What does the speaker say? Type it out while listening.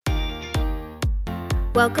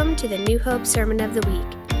Welcome to the New Hope Sermon of the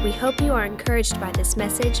Week. We hope you are encouraged by this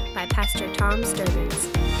message by Pastor Tom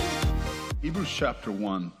Stearns. Hebrews chapter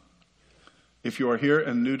 1. If you are here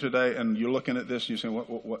and new today and you're looking at this and you're saying,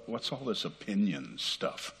 what's all this opinion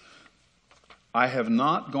stuff? I have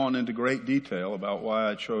not gone into great detail about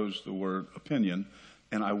why I chose the word opinion,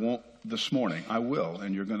 and I won't this morning. I will,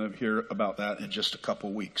 and you're going to hear about that in just a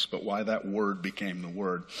couple weeks, but why that word became the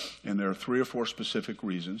word. And there are 3 or 4 specific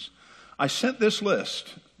reasons. I sent this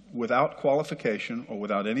list without qualification or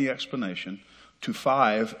without any explanation to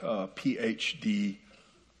 5 PhD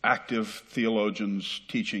active theologians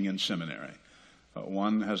teaching in seminary.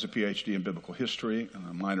 One has a PhD in biblical history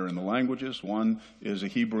and a minor in the languages. One is a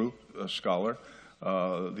Hebrew scholar.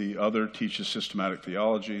 The other teaches systematic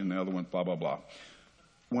theology, and the other one blah, blah, blah.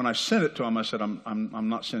 When I sent it to him, I said, I'm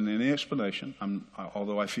not sending any explanation,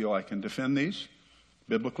 although I feel I can defend these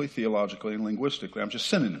biblically, theologically, and linguistically. I'm just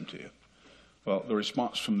sending them to you. Well, the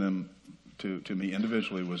response from them to me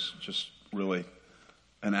individually was just really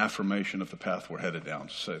an affirmation of the path we're headed down,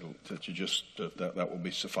 to say that you just that will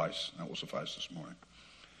be suffice. That will suffice this morning.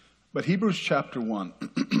 But Hebrews chapter 1,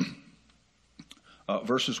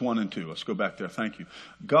 verses 1 and 2. Let's go back there. Thank you.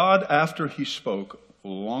 God, after he spoke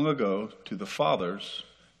long ago to the fathers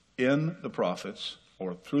in the prophets,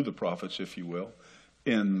 or through the prophets, if you will,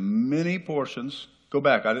 in many portions. Go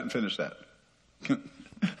back. I didn't finish that.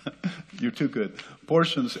 You're too good.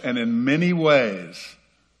 Portions, and in many ways,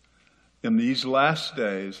 in these last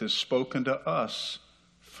days, has spoken to us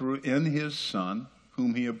in his Son,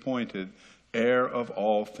 whom he appointed heir of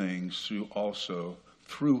all things, through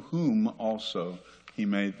whom also he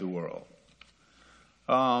made the world.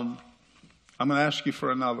 I'm going to ask you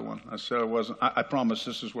for another one. I said I wasn't. I promise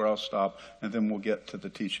this is where I'll stop, and then we'll get to the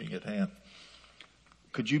teaching at hand.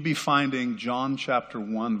 Could you be finding John chapter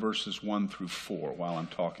 1, verses 1 through 4 while I'm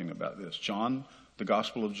talking about this? John, the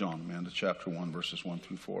Gospel of John, Amanda, chapter 1, verses 1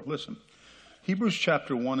 through 4. Listen, Hebrews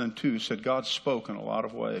chapter 1 and 2 said God spoke in a lot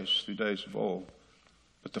of ways through days of old.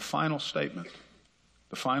 But the final statement.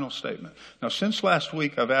 Now, since last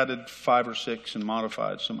week, I've added 5 or 6 and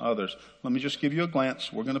modified some others. Let me just give you a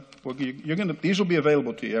glance. These will be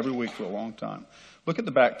available to you every week for a long time. Look at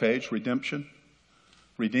the back page, redemption,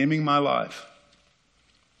 redeeming my life.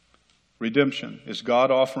 Redemption is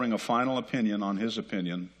God offering a final opinion on his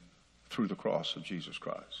opinion through the cross of Jesus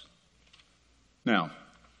Christ. Now,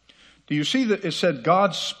 do you see that it said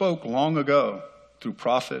God spoke long ago through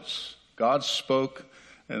prophets? God spoke,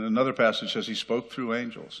 and another passage says he spoke through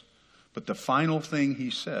angels. But the final thing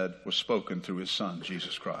he said was spoken through his Son,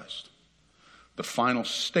 Jesus Christ. The final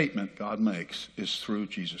statement God makes is through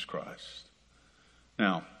Jesus Christ.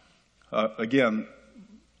 Now, again,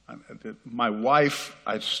 my wife,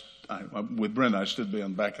 with Brenda, I stood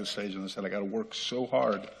on the back of the stage and I said, I got to work so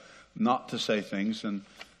hard not to say things, and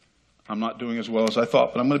I'm not doing as well as I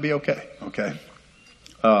thought, but I'm going to be okay?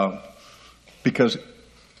 Because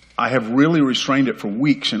I have really restrained it for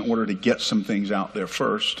weeks in order to get some things out there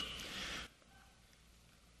first.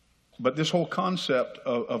 But this whole concept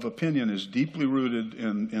of opinion is deeply rooted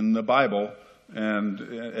in the Bible, and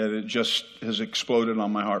it just has exploded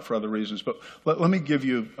on my heart for other reasons. But let me give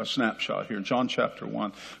you a snapshot here. John chapter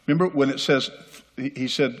 1. Remember when it says, he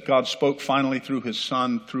said God spoke finally through his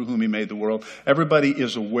Son, through whom he made the world. Everybody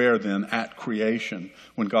is aware then at creation,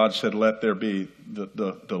 when God said let there be,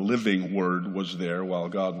 the living word was there while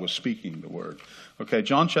God was speaking the word. Okay,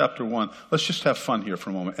 John chapter 1. Let's just have fun here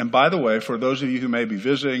for a moment. And by the way, for those of you who may be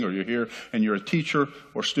visiting, or you're here and you're a teacher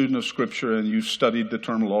or student of Scripture and you've studied the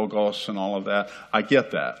term logos and all of that, I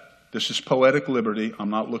get that. This is poetic liberty.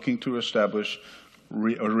 I'm not looking to reestablish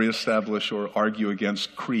or argue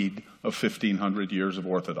against creed of 1,500 years of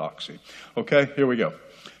orthodoxy. Okay, here we go.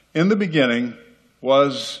 In the beginning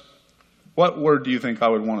was, what word do you think I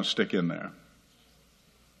would want to stick in there?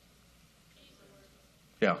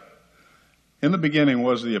 Yeah. In the beginning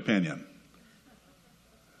was the opinion.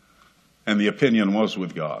 And the opinion was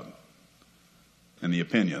with God. And the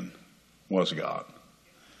opinion was God.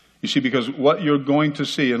 You see, because what you're going to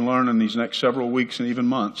see and learn in these next several weeks and even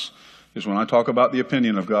months is when I talk about the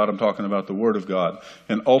opinion of God, I'm talking about the Word of God.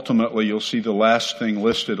 And ultimately, you'll see the last thing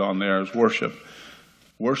listed on there is worship.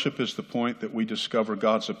 Worship is the point that we discover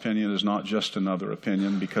God's opinion is not just another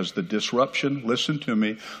opinion, because the disruption, listen to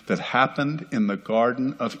me, that happened in the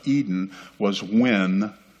Garden of Eden was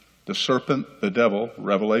when the serpent, the devil,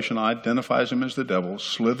 Revelation identifies him as the devil,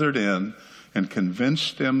 slithered in and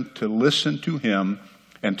convinced them to listen to him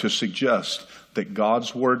and to suggest that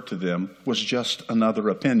God's word to them was just another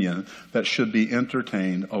opinion that should be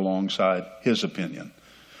entertained alongside his opinion.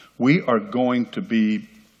 We are going to be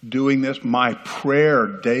doing this. My prayer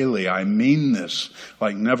daily, I mean this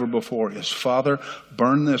like never before, is, Father,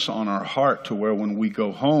 burn this on our heart to where when we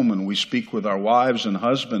go home and we speak with our wives and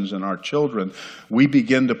husbands and our children, we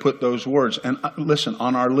begin to put those words, and listen,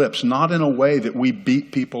 on our lips, not in a way that we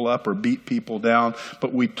beat people up or beat people down,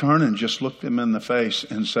 but we turn and just look them in the face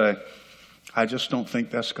and say, I just don't think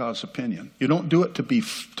that's God's opinion. You don't do it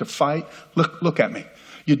to fight. Look at me.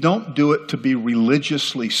 You don't do it to be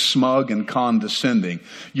religiously smug and condescending.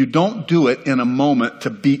 You don't do it in a moment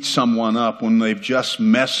to beat someone up when they've just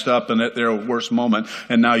messed up and at their worst moment,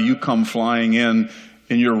 and now you come flying in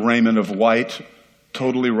your raiment of white,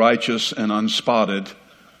 totally righteous and unspotted,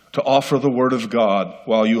 to offer the word of God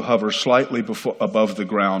while you hover slightly above the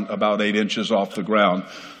ground, about 8 inches off the ground.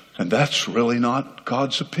 And that's really not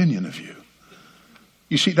God's opinion of you.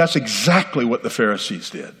 You see, that's exactly what the Pharisees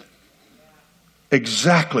did.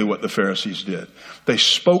 Exactly what the Pharisees did. They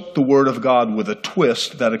spoke the word of God with a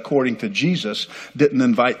twist that, according to Jesus, didn't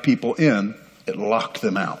invite people in. It locked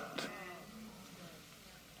them out.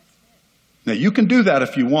 Now, you can do that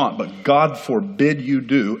if you want, but God forbid you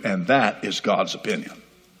do, and that is God's opinion.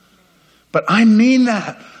 But I mean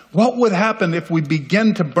that. What would happen if we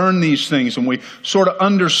begin to burn these things and we sort of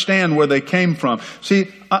understand where they came from? See,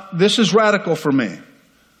 this is radical for me.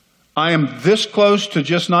 I am this close to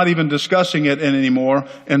just not even discussing it anymore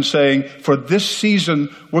and saying, for this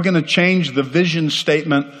season, we're going to change the vision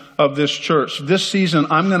statement of this church. This season,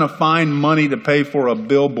 I'm going to find money to pay for a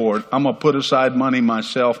billboard. I'm going to put aside money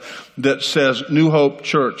myself that says New Hope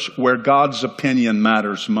Church, where God's opinion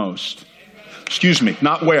matters most. Excuse me,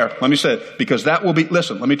 not where. Let me say it, because that will be,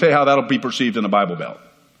 listen, let me tell you how that'll be perceived in the Bible Belt.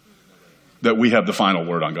 That we have the final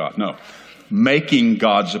word on God. No. Making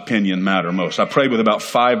God's opinion matter most. I prayed with about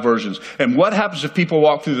 5 versions. And what happens if people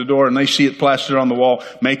walk through the door and they see it plastered on the wall,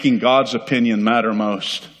 making God's opinion matter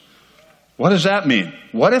most? What does that mean?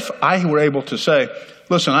 What if I were able to say,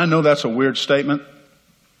 listen, I know that's a weird statement.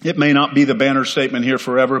 It may not be the banner statement here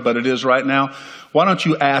forever, but it is right now. Why don't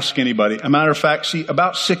you ask anybody? As a matter of fact, see,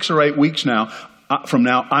 about 6 or 8 weeks from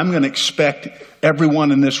now, I'm going to expect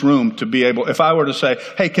everyone in this room to be able, if I were to say,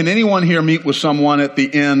 hey, can anyone here meet with someone at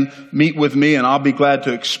the end, meet with me, and I'll be glad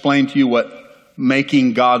to explain to you what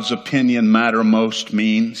making God's opinion matter most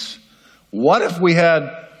means. What if we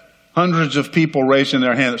had hundreds of people raising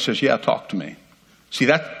their hand that says, yeah, talk to me. See,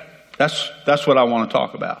 that's what I want to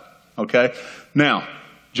talk about. Okay? Now,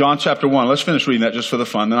 John chapter 1, let's finish reading that just for the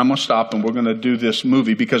fun. Then I'm going to stop and we're going to do this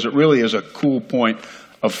movie because it really is a cool point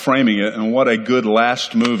of framing it, and what a good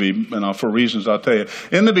last movie, for reasons I'll tell you.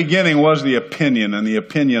 In the beginning was the opinion, and the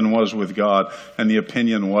opinion was with God, and the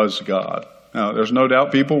opinion was God. Now, there's no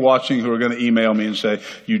doubt people watching who are going to email me and say,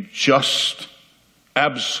 you just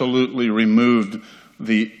absolutely removed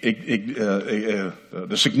the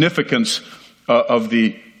significance of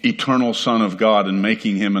the eternal Son of God and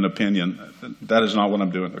making him an opinion. That is not what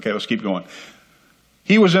I'm doing. Okay, let's keep going.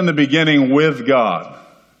 He was in the beginning with God.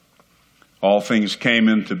 All things came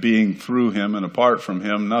into being through him, and apart from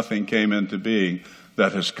him, nothing came into being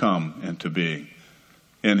that has come into being.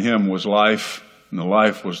 In him was life, and the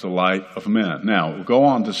life was the light of men. Now, we'll go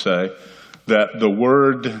on to say that the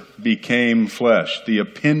Word became flesh. The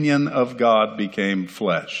opinion of God became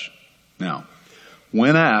flesh. Now,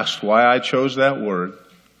 when asked why I chose that word,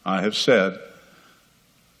 I have said,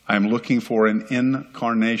 I'm looking for an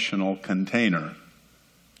incarnational container.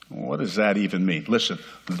 What does that even mean? Listen,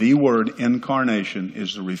 the word incarnation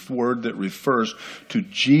is the word that refers to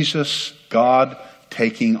Jesus, God,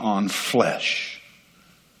 taking on flesh.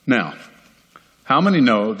 Now, how many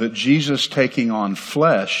know that Jesus taking on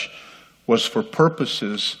flesh was for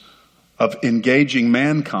purposes of engaging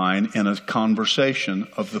mankind in a conversation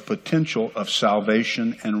of the potential of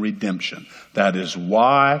salvation and redemption? That is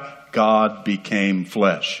why God became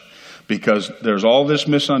flesh. Because there's all this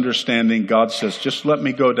misunderstanding. God says, just let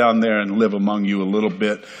me go down there and live among you a little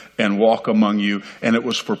bit and walk among you. And it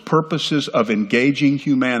was for purposes of engaging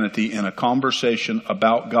humanity in a conversation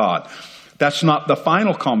about God. That's not the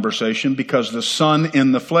final conversation because the Son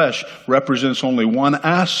in the flesh represents only one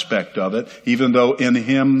aspect of it, even though in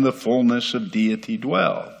him the fullness of deity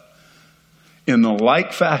dwelled. In the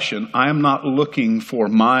like fashion, I am not looking for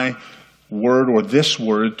my word or this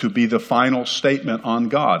word to be the final statement on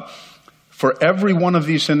God. For every one of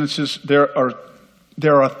these sentences, there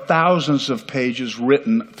are thousands of pages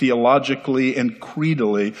written theologically and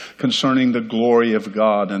creedally concerning the glory of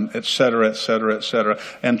God and et cetera,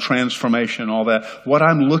 and transformation, all that. What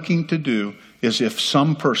I'm looking to do is if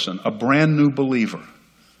some person, a brand new believer,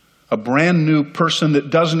 a brand new person that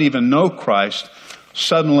doesn't even know Christ,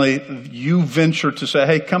 suddenly you venture to say,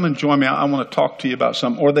 hey, come and join me. I want to talk to you about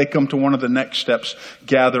something. Or they come to one of the Next Steps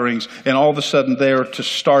gatherings, and all of a sudden they are to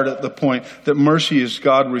start at the point that mercy is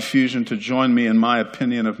God refusing to join me in my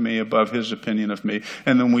opinion of me above his opinion of me.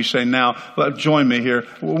 And then we say, now, join me here.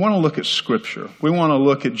 We want to look at Scripture. We want to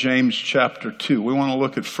look at James chapter 2. We want to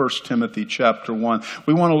look at 1 Timothy chapter 1.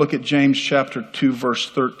 We want to look at James chapter 2, verse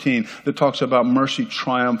 13, that talks about mercy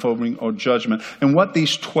triumphing over judgment. And what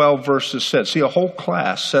these 12 verses said. See, a whole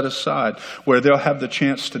class set aside where they'll have the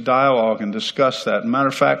chance to dialogue and discuss that. Matter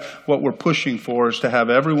of fact, what we're pushing for is to have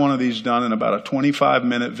every one of these done in about a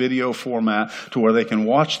 25-minute video format to where they can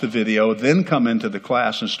watch the video, then come into the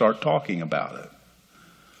class and start talking about it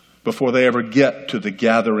before they ever get to the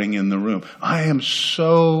gathering in the room. I am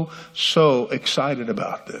so excited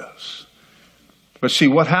about this. But see,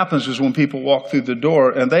 what happens is when people walk through the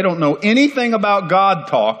door and they don't know anything about God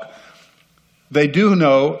talk, they do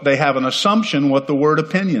know, they have an assumption what the word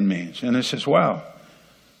opinion means. And it says, wow,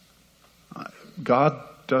 God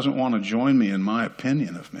doesn't want to join me in my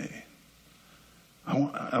opinion of me.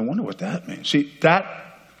 I wonder what that means. See,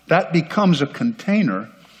 that becomes a container.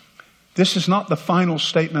 This is not the final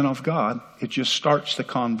statement of God. It just starts the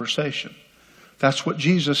conversation. That's what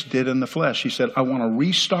Jesus did in the flesh. He said, I want to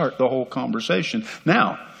restart the whole conversation.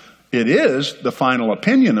 Now, it is the final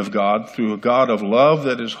opinion of God through a God of love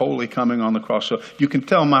that is wholly coming on the cross. So you can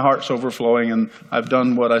tell my heart's overflowing, and I've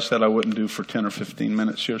done what I said I wouldn't do for 10 or 15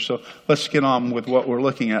 minutes here. So let's get on with what we're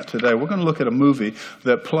looking at today. We're going to look at a movie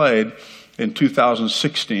that played in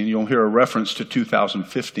 2016. You'll hear a reference to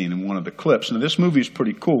 2015 in one of the clips. Now, this movie is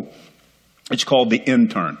pretty cool. It's called The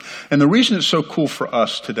Intern. And the reason it's so cool for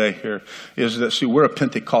us today here is that, see, we're a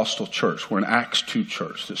Pentecostal church. We're an Acts 2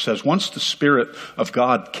 church that says once the Spirit of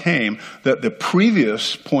God came, that the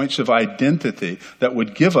previous points of identity that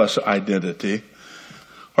would give us identity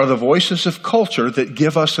are the voices of culture that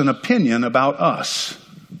give us an opinion about us.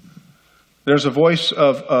 There's a voice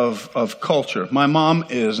of culture. My mom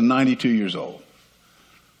is 92 years old.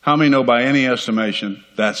 How many know by any estimation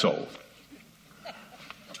that's old?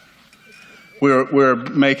 We're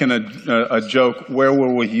making a joke. Where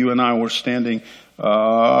were we? You and I were standing. We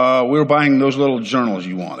were buying those little journals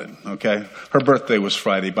you wanted, okay? Her birthday was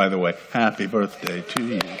Friday, by the way. Happy birthday to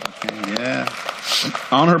you. Okay, yeah.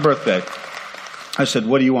 On her birthday, I said,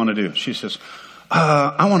 what do you want to do? She says,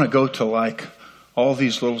 I want to go to like all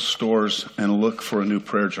these little stores and look for a new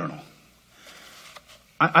prayer journal.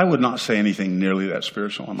 I would not say anything nearly that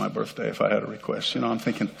spiritual on my birthday if I had a request. You know, I'm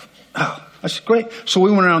thinking, oh, I said, great. So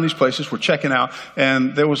we went around these places, we're checking out,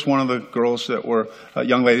 and there was one of the girls that were,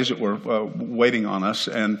 young ladies that were waiting on us,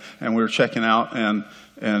 and we were checking out,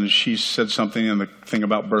 and she said something, and the thing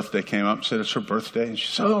about birthday came up, and said it's her birthday, and she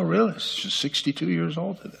said, oh, really? She's 62 years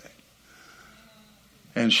old today.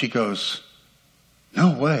 And she goes,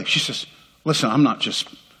 no way. She says, listen, I'm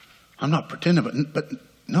not pretending, but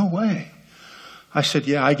no way. I said,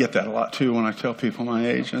 yeah, I get that a lot too when I tell people my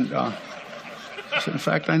age. And I said, in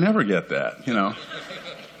fact, I never get that, you know.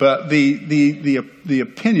 But the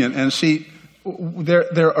opinion, and see,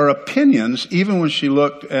 there are opinions, even when she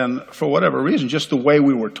looked, and for whatever reason, just the way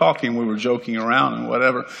we were talking, we were joking around and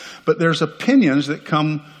whatever. But there's opinions that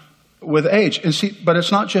come with age. And see, but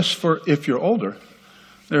it's not just for if you're older.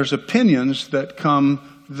 There's opinions that come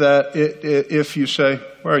that if you say,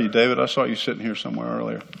 where are you, David? I saw you sitting here somewhere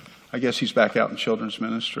earlier. I guess he's back out in children's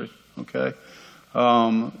ministry. Okay.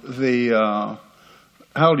 How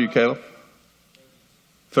old are you, Caleb?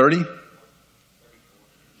 30?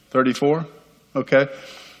 34? Okay.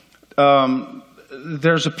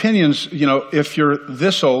 There's opinions, you know, if you're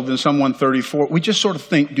this old and someone 34, we just sort of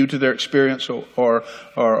think due to their experience or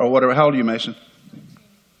whatever. How old are you, Mason?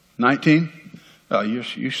 19?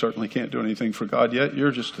 You certainly can't do anything for God yet.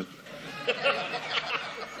 You're just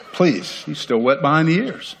please, he's still wet behind the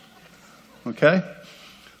ears. Okay?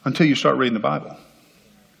 Until you start reading the Bible.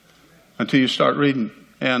 Until you start reading.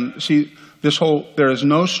 And see, there is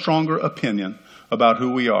no stronger opinion about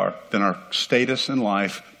who we are than our status in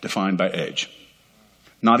life defined by age.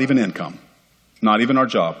 Not even income. Not even our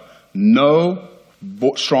job. No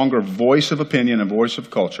stronger voice of opinion and voice of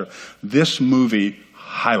culture. This movie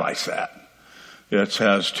highlights that. It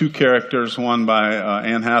has two characters, one by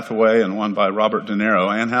Anne Hathaway and one by Robert De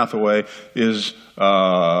Niro. Anne Hathaway is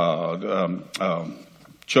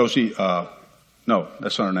Josie, no,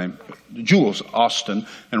 that's not her name, Jules Austin,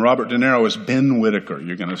 and Robert De Niro is Ben Whitaker,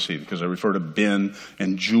 you're going to see, because I refer to Ben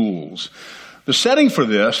and Jules. The setting for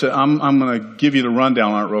this, I'm going to give you the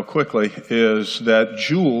rundown on it real quickly, is that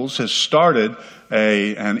Jules has started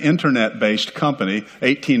an internet-based company.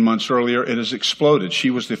 18 months earlier, it has exploded.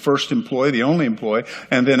 She was the first employee, the only employee,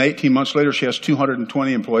 and then 18 months later, she has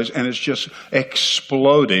 220 employees, and it's just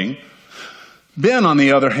exploding. Ben, on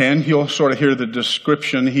the other hand, you'll sort of hear the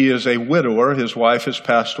description. He is a widower. His wife has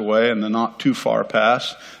passed away in the not too far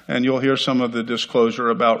past, and you'll hear some of the disclosure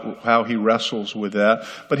about how he wrestles with that.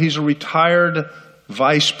 But he's a retired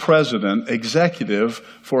vice president, executive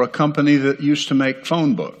for a company that used to make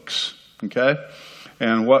phone books, okay?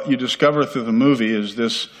 And what you discover through the movie is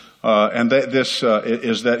this,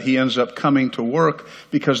 is that he ends up coming to work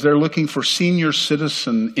because they're looking for senior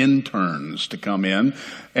citizen interns to come in.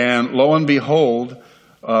 And lo and behold,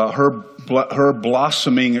 her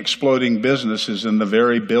blossoming, exploding business is in the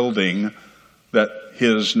very building that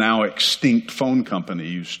his now extinct phone company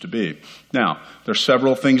used to be. Now, there's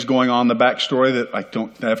several things going on in the backstory that I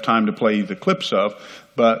don't have time to play the clips of,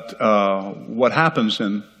 but what happens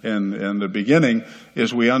in the beginning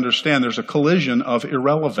is we understand there's a collision of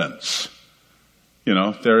irrelevance. You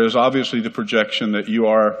know, there is obviously the projection that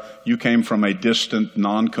you came from a distant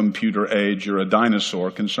non-computer age, you're a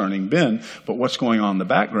dinosaur concerning Ben, but what's going on in the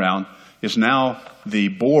background is now the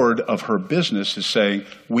board of her business is saying,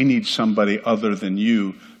 we need somebody other than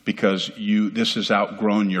you because this has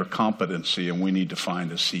outgrown your competency and we need to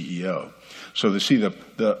find a CEO. So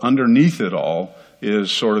the underneath it all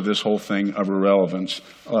is sort of this whole thing of irrelevance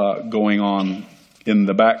going on in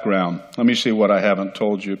the background. Let me see what I haven't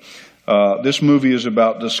told you. This movie is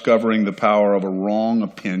about discovering the power of a wrong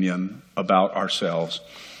opinion about ourselves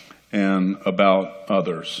and about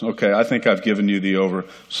others. Okay, I think I've given you the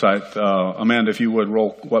oversight. Amanda, if you would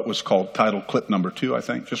roll what was called title clip number 2, I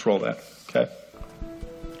think. Just roll that, okay?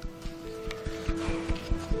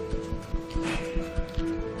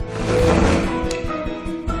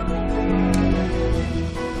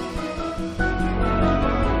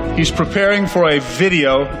 He's preparing for a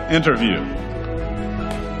video interview.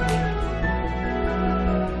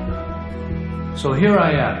 So here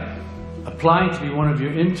I am, applying to be one of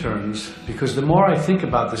your interns, because the more I think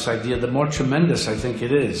about this idea, the more tremendous I think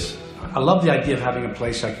it is. I love the idea of having a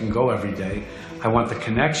place I can go every day. I want the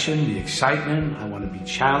connection, the excitement, I want to be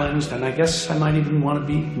challenged, and I guess I might even want to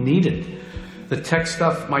be needed. The tech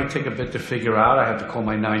stuff might take a bit to figure out. I had to call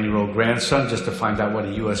my 9-year-old grandson just to find out what a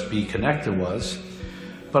USB connector was.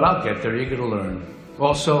 But I'll get there, eager to learn.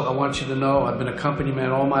 Also, I want you to know I've been a company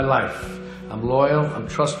man all my life. I'm loyal, I'm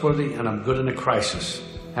trustworthy, and I'm good in a crisis.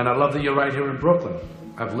 And I love that you're right here in Brooklyn.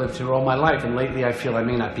 I've lived here all my life, and lately I feel I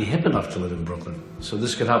may not be hip enough to live in Brooklyn. So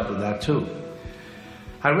this could help with that too.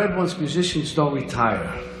 I read once musicians don't retire.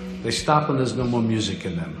 They stop when there's no more music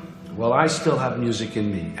in them. Well, I still have music in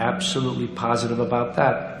me. Absolutely positive about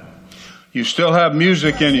that. You still have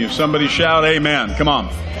music in you. Somebody shout amen. Come on.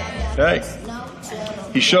 Okay.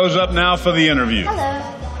 He shows up now for the interview. Hello.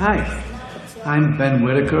 Hi. I'm Ben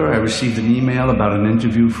Whitaker. I received an email about an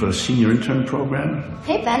interview for a senior intern program.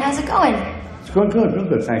 Hey, Ben, how's it going? It's going good, real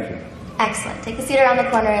good, thank you. Excellent. Take a seat around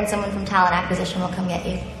the corner and someone from talent acquisition will come get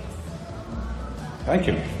you. Thank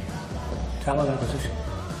you. Talent acquisition.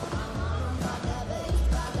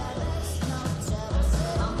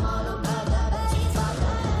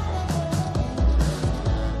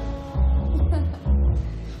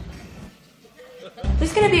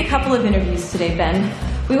 There's going to be a couple of interviews today, Ben.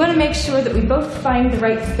 We want to make sure that we both find the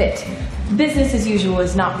right fit. Business as usual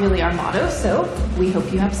is not really our motto, so we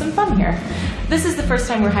hope you have some fun here. This is the first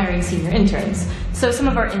time we're hiring senior interns, so some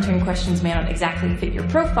of our intern questions may not exactly fit your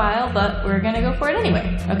profile, but we're going to go for it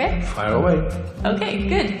anyway, okay? Fire away. Okay,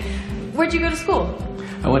 good. Where'd you go to school?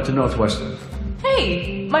 I went to Northwestern.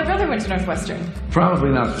 Hey, my brother went to Northwestern. Probably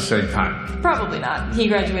not at the same time. Probably not. He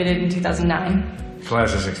graduated in 2009.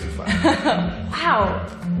 Class of 65. Wow.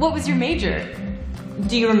 What was your major?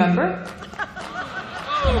 Do you remember?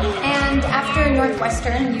 And after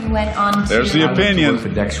Northwestern, you went on to... There's the opinion. For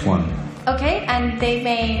Dex One. Okay, and they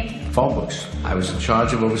made... Phone books. I was in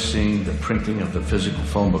charge of overseeing the printing of the physical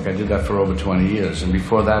phone book. I did that for over 20 years. And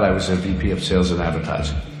before that, I was a VP of Sales and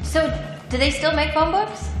Advertising. So, do they still make phone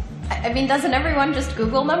books? I mean, doesn't everyone just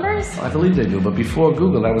Google numbers? I believe they do, but before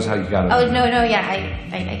Google, that was how you got it. Oh, no, yeah, I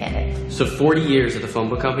get it. So 40 years at the phone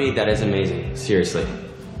book company, that is amazing. Seriously.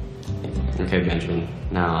 Okay, Benjamin.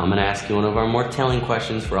 Now, I'm going to ask you one of our more telling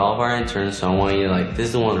questions for all of our interns, so I want you to, this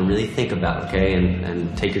is the one to really think about, okay?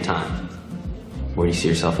 And take your time. Where do you see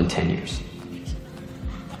yourself in 10 years?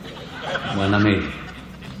 Well, I mean...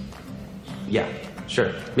 Yeah,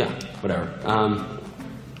 sure. Yeah, whatever.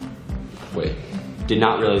 Wait. did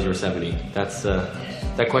not realize you were 70.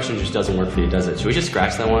 That question just doesn't work for you, does it? Should we just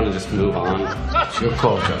scratch that one and just move on? It's your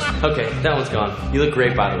call, Justin. Okay, that one's gone. You look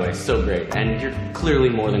great, by the way, so great. And you're clearly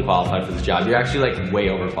more than qualified for this job. You're actually like way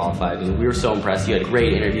overqualified. And we were so impressed. You had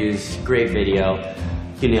great interviews, great video.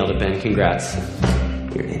 You nailed it, Ben. Congrats.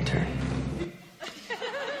 You're an intern.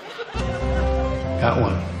 Got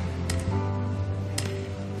one.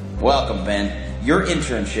 Welcome, Ben. Your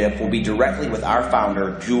internship will be directly with our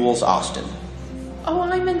founder, Jules Austin. Oh,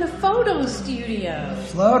 I'm in the photo studio.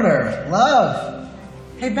 Floater, love.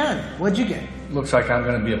 Hey, Ben, what'd you get? Looks like I'm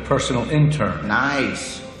going to be a personal intern.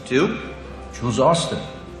 Nice. Two? Jules Austin.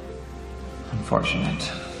 Unfortunate.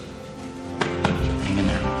 Hang in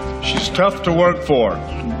there. She's tough to work for.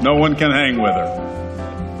 No one can hang with her.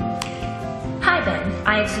 Hi, Ben.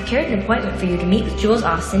 I have secured an appointment for you to meet with Jules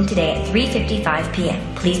Austin today at 3:55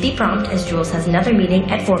 p.m. Please be prompt as Jules has another meeting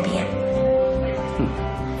at 4 p.m.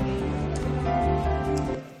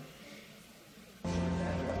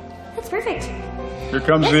 That's perfect. Here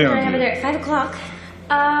comes the I have it interview. there at 5 o'clock.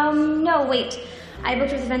 No, wait. I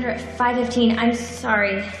booked with the vendor at 5:15. I'm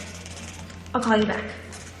sorry. I'll call you back.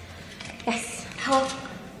 Yes. Hello?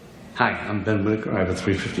 Hi, I'm Ben Whitaker. I have a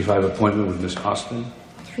 3:55 appointment with Miss Austin.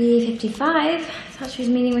 3:55? I thought she was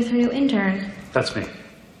meeting with her new intern. That's me.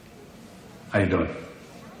 How you doing?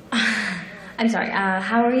 I'm sorry.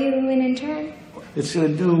 How are you an intern? It's a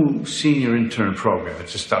new senior intern program. It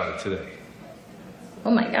just started today.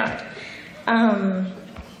 Oh my god.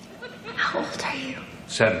 How old are you?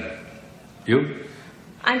 70. You?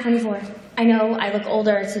 I'm 24. I know I look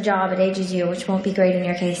older. It's a job. It ages you, which won't be great in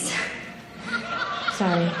your case.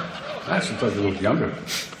 Sorry. I actually thought you looked younger.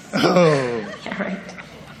 Oh. Yeah, right.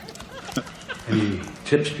 Any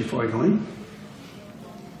tips before I go in?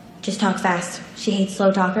 Just talk fast. She hates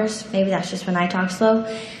slow talkers. Maybe that's just when I talk slow.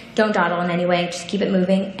 Don't dawdle in any way. Just keep it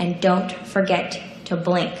moving. And don't forget to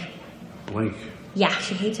blink. Blink. Yeah,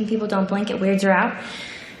 she hates when people don't blink. It weirds her out.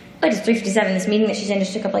 But it's 3:57. This meeting that she's in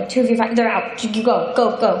just took up like 2 of your 5. They're out. You go.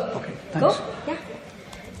 Okay, thanks. Go? Yeah.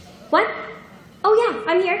 What? Oh,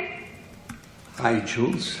 yeah, I'm here. Hi,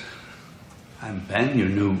 Jules. I'm Ben, your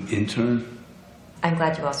new intern. I'm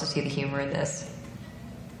glad you also see the humor in this.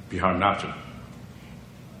 Be hard not to.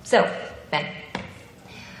 So, Ben,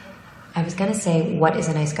 I was gonna say, what is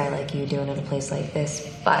a nice guy like you doing in a place like this?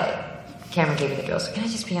 But Cameron gave me the drill, so can I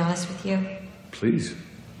just be honest with you? Please.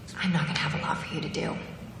 I'm not gonna have a lot for you to do.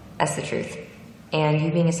 That's the truth. And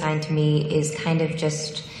you being assigned to me is kind of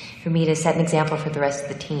just for me to set an example for the rest of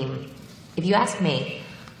the team. If you ask me,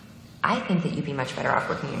 I think that you'd be much better off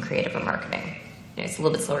working in creative or marketing. You know, it's a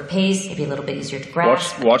little bit slower pace, maybe a little bit easier to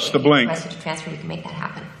grasp. Watch the blink. Request you to transfer, we can make that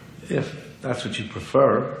happen. If that's what you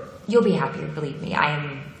prefer. You'll be happier, believe me. I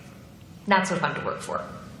am not so fun to work for.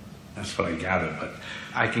 That's what I gathered, but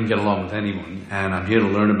I can get along with anyone, and I'm here to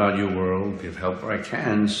learn about your world, give help where I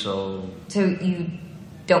can, so... So you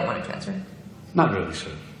don't want to transfer? Not really,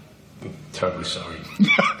 sir. I'm terribly sorry.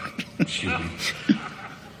 Excuse me.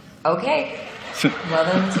 Okay. Well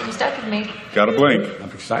then, let's see if you're stuck with me. Gotta blink. I'm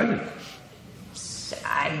excited.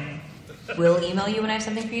 I will email you when I have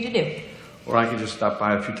something for you to do. Or I can just stop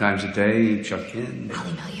by a few times a day, check in. I'll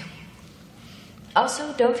email you.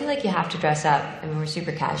 Also, don't feel like you have to dress up. I mean, we're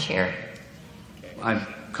super cash here. I'm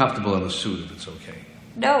comfortable in a suit if it's okay.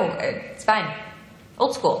 No, it's fine.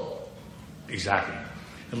 Old school. Exactly.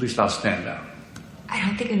 At least I'll stand out. I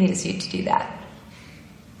don't think we need a suit to do that.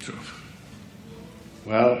 Sure.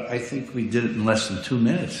 Well, I think we did it in less than 2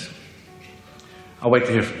 minutes. I'll wait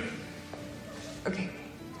to hear from you. Okay.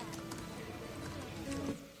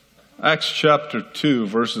 Acts chapter 2,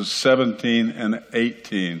 verses 17 and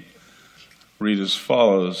 18 read as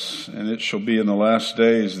follows, and it shall be in the last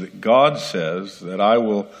days that God says that I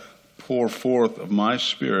will pour forth of my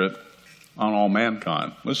spirit on all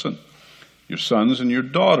mankind. Listen, your sons and your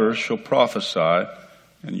daughters shall prophesy,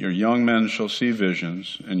 and your young men shall see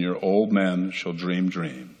visions, and your old men shall dream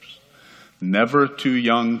dreams. Never too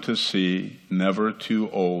young to see, never too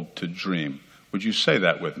old to dream. Would you say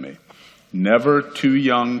that with me? Never too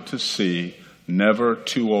young to see, never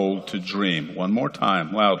too old to dream. One more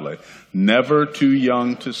time, loudly. Never too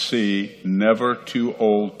young to see, never too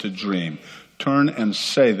old to dream. Turn and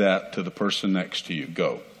say that to the person next to you.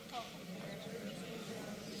 Go.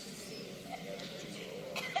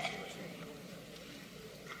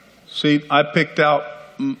 See, I picked out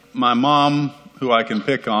my mom, who I can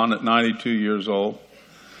pick on at 92 years old.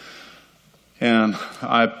 And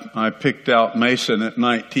I picked out Mason at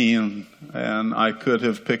 19, and I could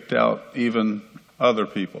have picked out even other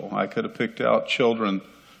people. I could have picked out children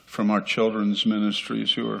from our children's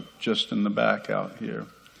ministries who are just in the back out here.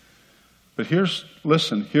 But here's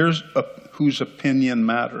whose opinion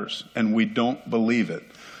matters, and we don't believe it.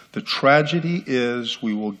 The tragedy is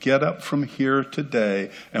we will get up from here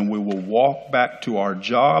today and we will walk back to our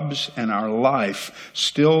jobs and our life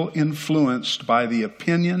still influenced by the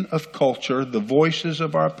opinion of culture, the voices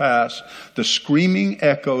of our past, the screaming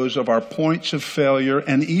echoes of our points of failure,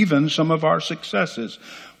 and even some of our successes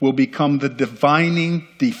will become the defining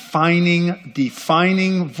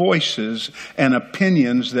voices and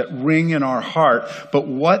opinions that ring in our heart. But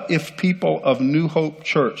what if people of New Hope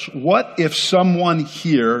Church, what if someone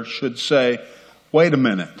here should say, wait a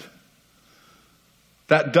minute,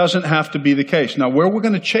 that doesn't have to be the case. Now, where we're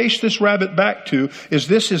going to chase this rabbit back to is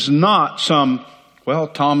this is not some, well,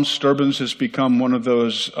 Tom Sturbins has become one of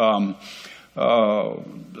those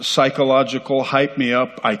psychological hype me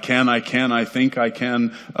up, I think I can,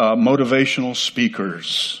 motivational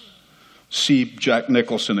speakers. See Jack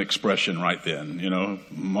Nicholson expression right then,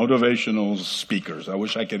 motivational speakers. I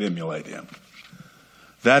wish I could emulate him.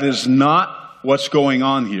 That is not what's going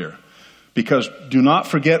on here. Because do not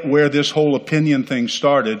forget where this whole opinion thing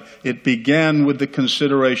started. It began with the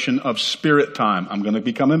consideration of spirit time. I'm going to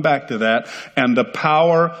be coming back to that. And the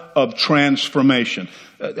power of transformation.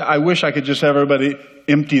 I wish I could just have everybody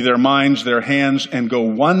empty their minds, their hands, and go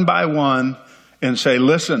one by one and say,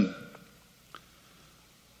 listen,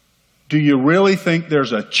 do you really think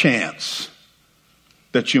there's a chance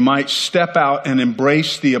that you might step out and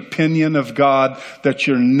embrace the opinion of God that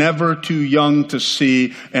you're never too young to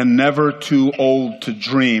see and never too old to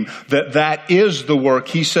dream? That is the work.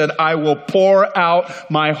 He said, I will pour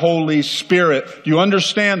out my Holy Spirit. Do you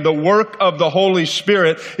understand? The work of the Holy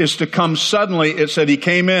Spirit is to come suddenly. It said he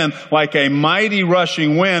came in like a mighty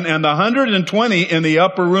rushing wind, and the 120 in the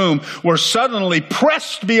upper room were suddenly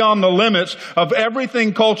pressed beyond the limits of every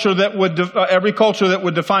culture that would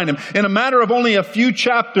define him. In a matter of only a few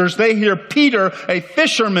chapters, they hear Peter, a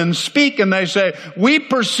fisherman, speak, and they say, we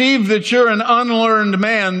perceive that you're an unlearned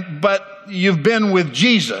man, but you've been with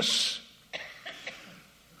Jesus.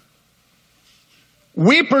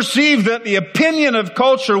 We perceive that the opinion of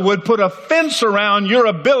culture would put a fence around your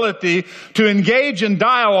ability to engage in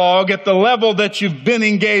dialogue at the level that you've been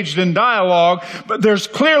engaged in dialogue. But there's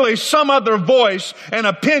clearly some other voice and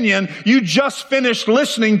opinion you just finished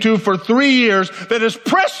listening to for 3 years that has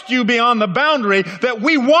pressed you beyond the boundary that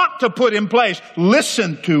we want to put in place.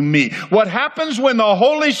 Listen to me. What happens when the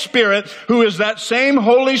Holy Spirit, who is that same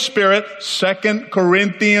Holy Spirit, 2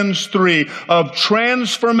 Corinthians 3, of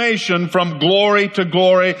transformation from glory to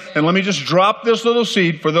glory. And let me just drop this little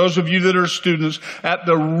seed for those of you that are students. At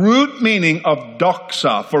the root meaning of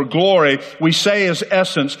doxa, for glory, we say is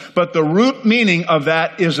essence, but the root meaning of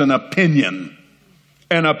that is an opinion.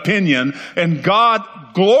 An opinion. And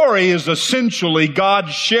glory is essentially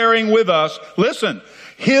God sharing with us, listen,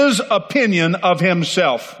 his opinion of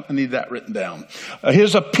himself. I need that written down.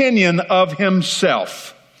 His opinion of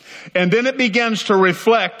himself. And then it begins to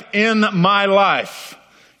reflect in my life.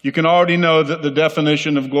 You can already know that the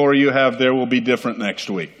definition of glory you have there will be different next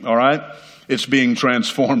week. All right? It's being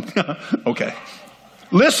transformed. Okay.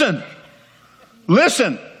 Listen.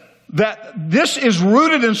 That this is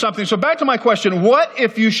rooted in something. So back to my question. What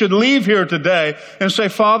if you should leave here today and say,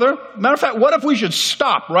 Father, matter of fact, what if we should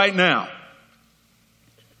stop right now?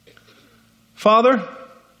 Father,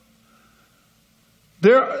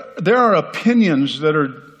 there are opinions that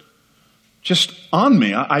are just on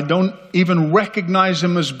me. I don't even recognize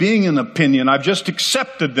them as being an opinion. I've just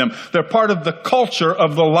accepted them. They're part of the culture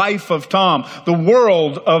of the life of Tom, the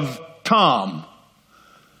world of Tom.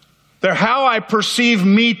 They're how I perceive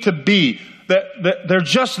me to be. They're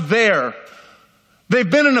just there. They've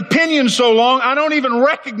been an opinion so long, I don't even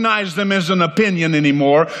recognize them as an opinion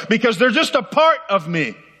anymore because they're just a part of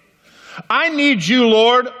me. I need you,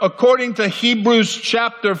 Lord, according to Hebrews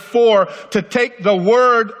chapter 4, to take the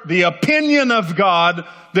word, the opinion of God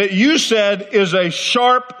that you said is a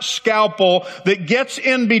sharp scalpel that gets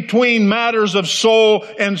in between matters of soul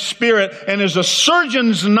and spirit and is a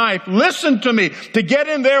surgeon's knife. Listen to me, to get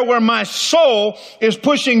in there where my soul is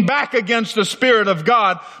pushing back against the Spirit of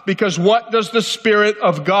God. Because what does the Spirit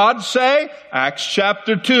of God say? Acts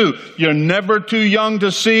chapter 2. You're never too young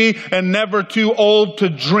to see and never too old to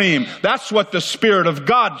dream. That's what the Spirit of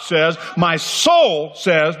God says. My soul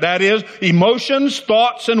says, that is, emotions,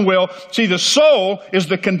 thoughts, and will. See, the soul is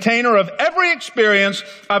the container of every experience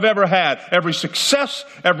I've ever had. Every success,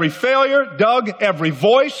 every failure, Doug, every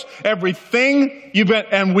voice, everything you've been.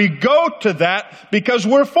 And we go to that because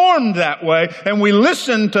we're formed that way. And we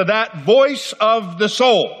listen to that voice of the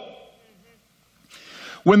soul.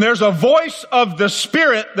 When there's a voice of the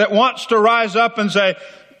Spirit that wants to rise up and say,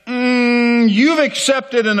 you've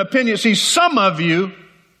accepted an opinion. See, some of you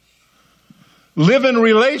live in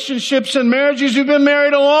relationships and marriages. You've been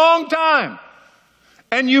married a long time.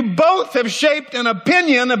 And you both have shaped an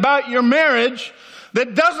opinion about your marriage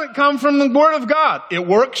that doesn't come from the Word of God. It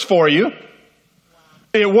works for you.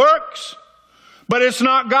 It works. But it's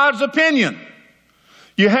not God's opinion.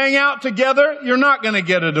 You hang out together, you're not going to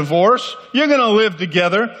get a divorce. You're going to live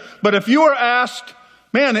together. But if you were asked,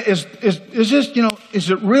 man, is this, is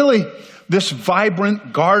it really this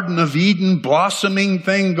vibrant Garden of Eden blossoming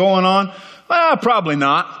thing going on? Well, probably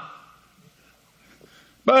not.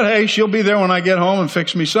 But hey, she'll be there when I get home and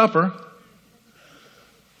fix me supper.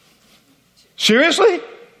 Seriously?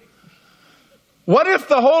 What if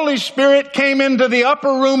the Holy Spirit came into the upper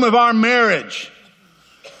room of our marriage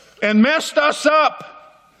and messed us up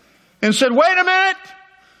and said, wait a minute,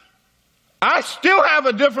 I still have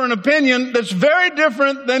a different opinion that's very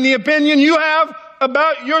different than the opinion you have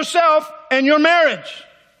about yourself and your marriage?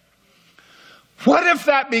 What if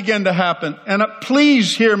that began to happen? And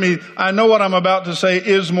please hear me. I know what I'm about to say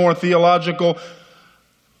is more theological.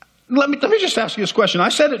 Let me just ask you this question. I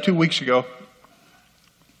said it 2 weeks ago.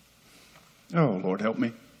 Oh, Lord, help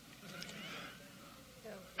me.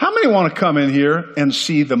 How many want to come in here and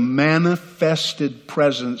see the manifested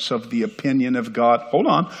presence of the opinion of God? Hold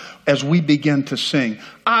on. As we begin to sing,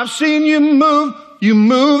 I've seen you move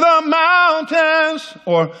the mountains,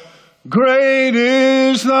 or great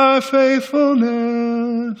is thy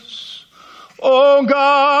faithfulness, O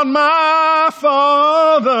God, my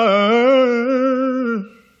Father.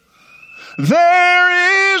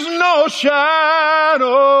 There is no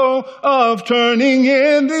shadow of turning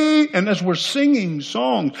in thee. And as we're singing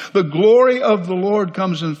songs, the glory of the Lord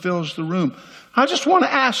comes and fills the room. I just want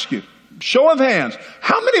to ask you, show of hands,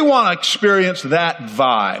 how many want to experience that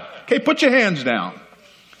vibe? Okay, put your hands down.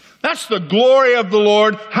 That's the glory of the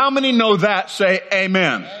Lord. How many know that? Say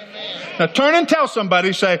amen. Now turn and tell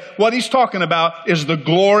somebody, say, what he's talking about is the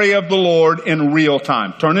glory of the Lord in real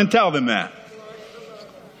time. Turn and tell them that.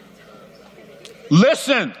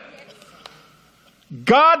 Listen,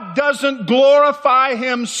 God doesn't glorify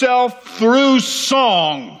himself through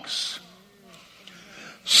songs.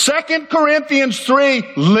 2 Corinthians 3,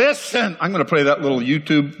 listen. I'm going to play that little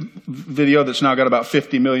YouTube video that's now got about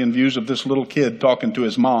 50 million views of this little kid talking to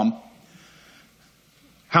his mom.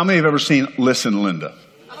 How many have ever seen Listen, Linda?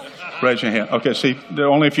 Raise your hand. Okay, see,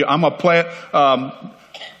 only a few. I'm going to play it.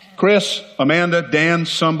 Chris, Amanda, Dan,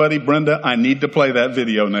 somebody, Brenda, I need to play that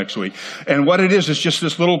video next week. And what it is just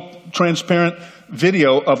this little transparent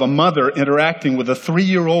video of a mother interacting with a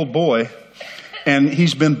 3-year-old boy. And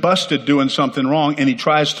he's been busted doing something wrong, and he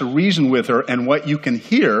tries to reason with her. And what you can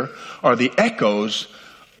hear are the echoes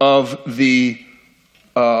of the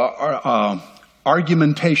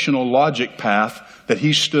argumentational logic path that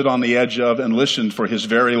he stood on the edge of and listened for his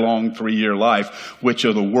very long 3-year life, which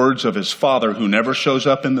are the words of his father who never shows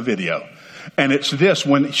up in the video. And it's this,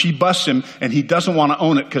 when she busts him and he doesn't want to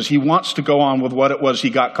own it because he wants to go on with what it was he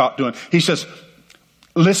got caught doing. He says,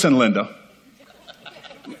 listen, Linda.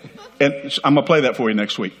 And I'm going to play that for you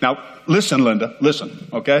next week. Now, listen, Linda, listen,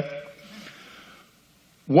 okay?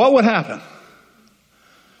 What would happen?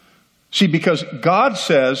 See, because God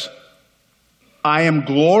says, I am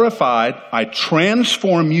glorified. I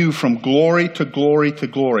transform you from glory to glory to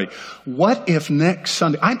glory. What if next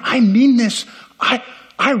Sunday, I mean this, I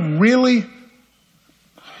really,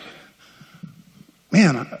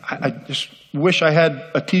 man, I just wish I had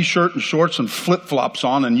a t-shirt and shorts and flip-flops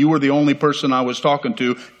on and you were the only person I was talking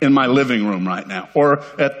to in my living room right now or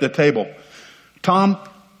at the table. Tom,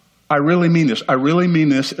 I really mean this. I really mean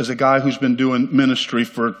this as a guy who's been doing ministry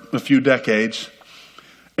for a few decades.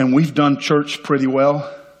 And we've done church pretty well,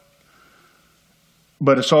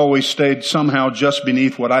 but it's always stayed somehow just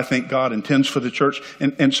beneath what I think God intends for the church.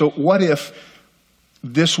 And so what if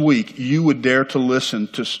this week you would dare to listen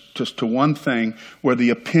to one thing where the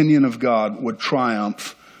opinion of God would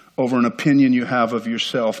triumph over an opinion you have of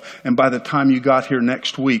yourself. And by the time you got here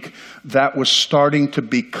next week, that was starting to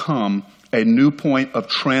become a new point of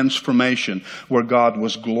transformation where God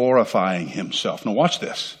was glorifying himself. Now watch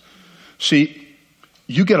this. See,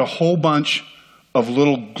 you get a whole bunch of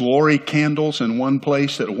little glory candles in one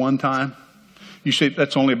place at one time. You say,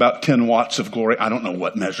 that's only about 10 watts of glory. I don't know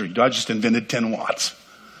what measure you do. I just invented 10 watts.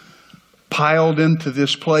 Piled into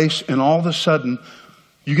this place, and all of a sudden,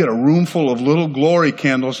 you get a room full of little glory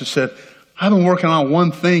candles that said, I've been working on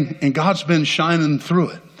one thing, and God's been shining through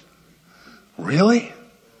it. Really?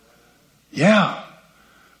 Yeah.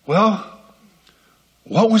 Well,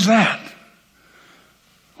 what was that?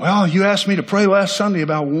 Well, you asked me to pray last Sunday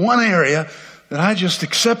about one area that I just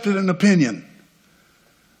accepted an opinion.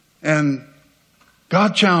 And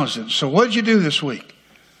God challenged it. So what did you do this week?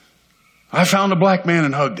 I found a black man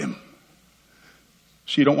and hugged him.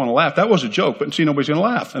 See, you don't want to laugh. That was a joke, but see, nobody's going to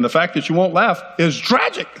laugh. And the fact that you won't laugh is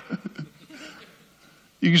tragic.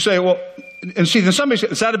 You can say, well, and see, then somebody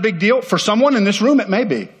says, is that a big deal? For someone in this room, it may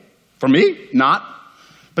be. For me, not.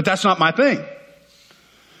 But that's not my thing.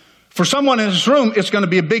 For someone in this room, it's going to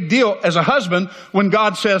be a big deal as a husband when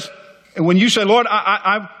God says, and when you say, Lord,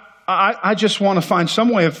 I just want to find some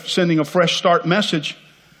way of sending a fresh start message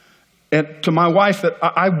to my wife that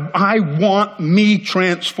I want me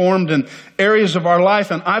transformed in areas of our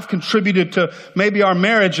life, and I've contributed to maybe our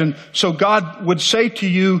marriage. And so God would say to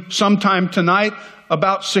you sometime tonight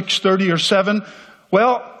about 6:30 or 7,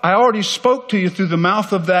 well, I already spoke to you through the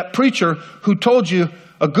mouth of that preacher who told you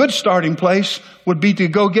a good starting place would be to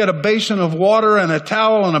go get a basin of water and a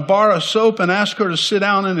towel and a bar of soap and ask her to sit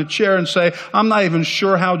down in a chair and say, I'm not even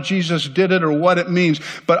sure how Jesus did it or what it means,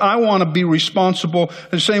 but I want to be responsible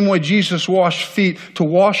the same way Jesus washed feet, to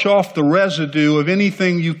wash off the residue of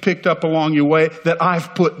anything you've picked up along your way that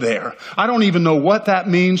I've put there. I don't even know what that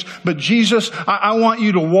means, but Jesus, I want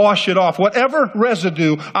you to wash it off. Whatever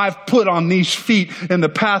residue I've put on these feet in the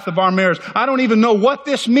path of our marriage, I don't even know what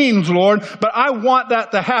this means, Lord, but I want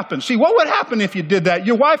that to happen. See, what would happen if you did that?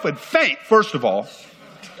 Your wife would faint, first of all.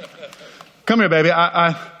 Come here, baby.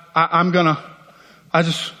 I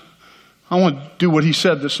want to do what he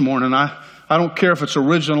said this morning. I don't care if it's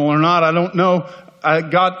original or not. I don't know.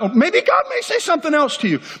 Maybe God may say something else to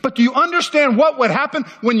you. But do you understand what would happen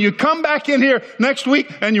when you come back in here next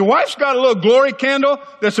week and your wife's got a little glory candle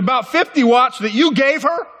that's about 50 watts that you gave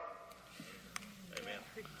her?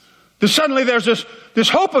 That suddenly there's this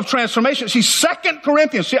hope of transformation. See, 2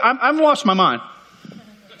 Corinthians, see, I've lost my mind.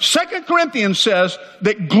 2 Corinthians says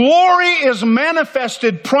that glory is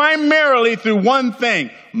manifested primarily through one thing,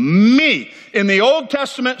 me. In the Old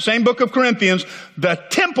Testament, same book of Corinthians, the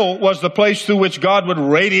temple was the place through which God would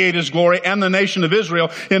radiate his glory and the nation of Israel.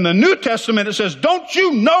 In the New Testament, it says, don't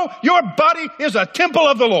you know your body is a temple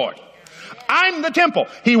of the Lord? I'm the temple.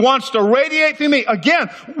 He wants to radiate through me. Again,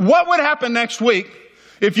 what would happen next week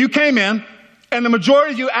if you came in and the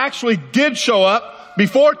majority of you actually did show up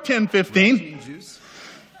before 10:15,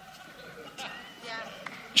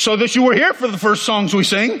 so that you were here for the first songs we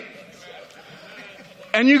sing,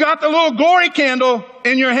 and you got the little glory candle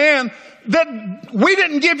in your hand that we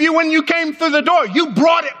didn't give you when you came through the door. You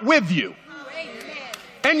brought it with you.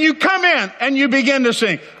 And you come in and you begin to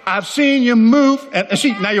sing, I've seen you move. And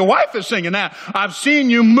see, now your wife is singing that. I've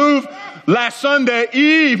seen you move last Sunday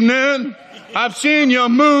evening. I've seen you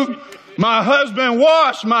move. My husband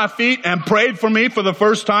washed my feet and prayed for me for the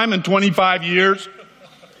first time in 25 years.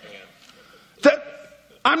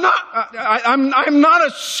 I'm not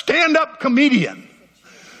a stand-up comedian.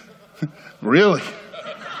 Really.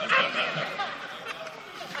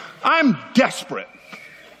 I'm desperate.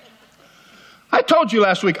 I told you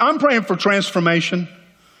last week, I'm praying for transformation.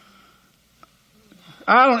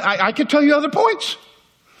 I could tell you other points.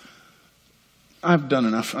 I've done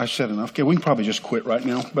enough. I've said enough. Okay, we can probably just quit right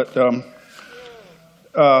now. But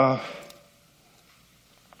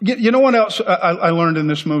you know what else I learned in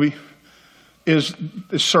this movie is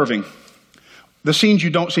serving. The scenes you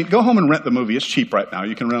don't see. Go home and rent the movie. It's cheap right now.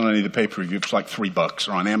 You can rent any of the pay-per-view. It's like $3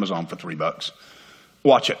 or on Amazon for $3.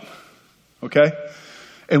 Watch it. Okay?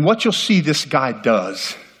 And what you'll see this guy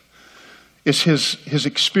does is his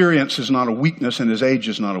experience is not a weakness and his age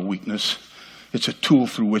is not a weakness. It's a tool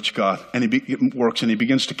through which God, and it works, and he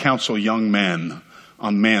begins to counsel young men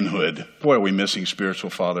on manhood. Boy, are we missing spiritual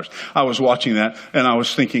fathers. I was watching that, and I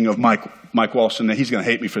was thinking of Mike Walston. Now, he's going to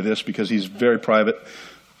hate me for this because he's very private.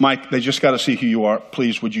 Mike, they just got to see who you are.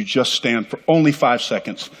 Please, would you just stand for only 5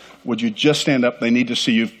 seconds? Would you just stand up? They need to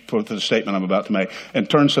see you for the statement I'm about to make. And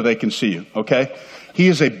turn so they can see you, okay? He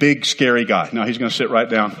is a big, scary guy. Now, he's going to sit right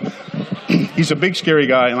down. He's a big, scary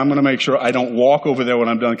guy, and I'm going to make sure I don't walk over there when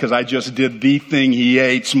I'm done because I just did the thing he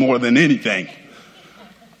hates more than anything.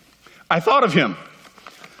 I thought of him.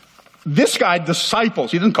 This guy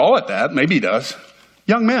disciples. He didn't call it that. Maybe he does.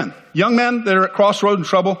 Young men that are at crossroads in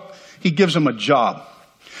trouble, he gives them a job.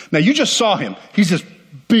 Now, you just saw him. He's this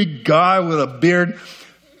big guy with a beard.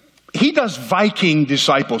 He does Viking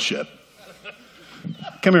discipleship.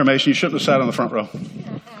 Come here, Mason. You shouldn't have sat on the front row.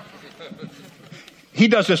 He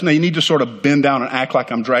does this. Now, you need to sort of bend down and act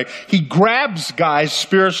like I'm dragged. He grabs guys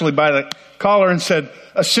spiritually by the collar and said,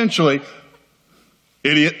 essentially,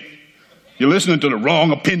 idiot, you're listening to the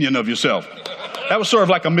wrong opinion of yourself. That was sort of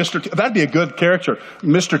like a Mr. T. That'd be a good character.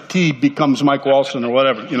 Mr. T becomes Mike Walston or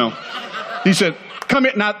whatever, you know. He said, come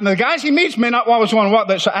here. Now, the guys he meets may not always want to walk.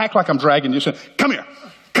 They act like I'm dragging you. Say, come here.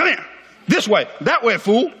 This way. That way,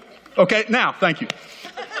 fool. Okay, now, thank you.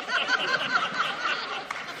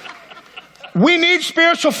 We need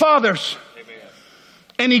spiritual fathers.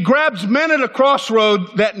 And he grabs men at a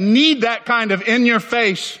crossroad that need that kind of in your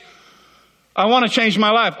face. I want to change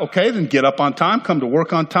my life. Okay, then get up on time, come to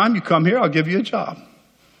work on time. You come here, I'll give you a job.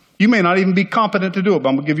 You may not even be competent to do it, but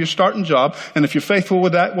I'm going to give you a starting job. And if you're faithful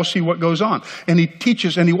with that, we'll see what goes on. And he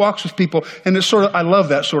teaches and he walks with people. And it's sort of, I love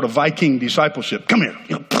that sort of Viking discipleship. Come here,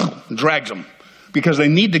 drags them because they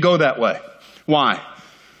need to go that way. Why?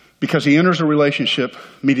 Because he enters a relationship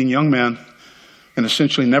meeting young men and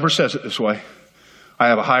essentially never says it this way. I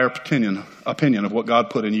have a higher opinion of what God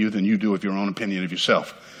put in you than you do of your own opinion of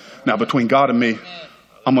yourself. Now, between God and me,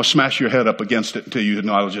 I'm going to smash your head up against it until you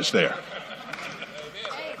know I was just there.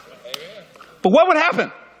 But what would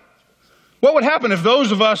happen? What would happen if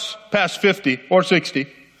those of us past 50 or 60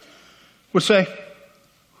 would say,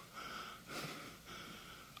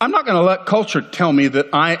 I'm not going to let culture tell me that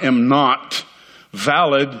I am not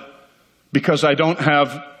valid because I don't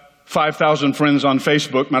have 5,000 friends on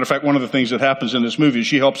Facebook. Matter of fact, one of the things that happens in this movie is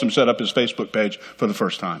she helps him set up his Facebook page for the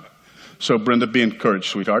first time. So Brenda, be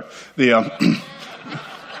encouraged, sweetheart.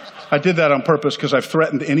 I did that on purpose because I've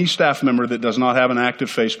threatened any staff member that does not have an active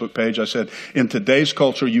Facebook page. I said, in today's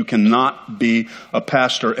culture, you cannot be a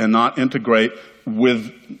pastor and not integrate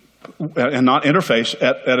with, and not interface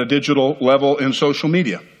at a digital level in social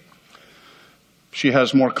media. She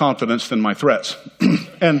has more confidence than my threats.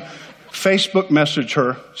 And Facebook messaged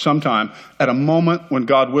her sometime at a moment when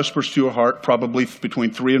God whispers to her heart, probably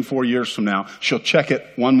between 3 and 4 years from now. She'll check it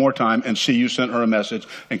one more time and see you sent her a message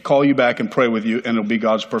and call you back and pray with you, and it'll be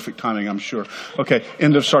God's perfect timing, I'm sure. Okay,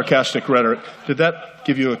 end of sarcastic rhetoric. Did that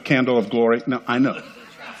give you a candle of glory? No, I know.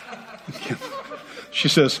 She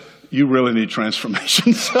says, you really need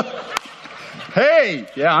transformation. So, hey,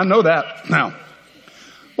 yeah, I know that. Now,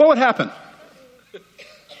 what would happen?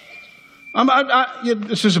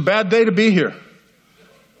 This is a bad day to be here.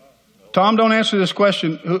 Tom, don't answer this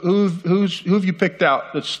question. Who have you picked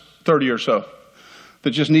out that's 30 or so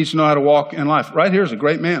that just needs to know how to walk in life? Right here is a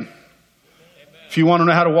great man. If you want to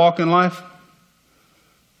know how to walk in life,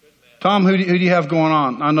 Tom, who do you have going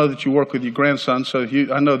on? I know that you work with your grandson, so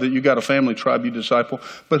I know that you got a family tribe you disciple.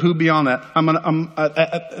 But who beyond that? I'm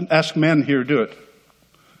ask men here to do it.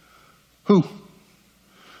 Who?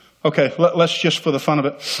 Okay, let's just for the fun of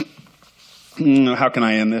it. How can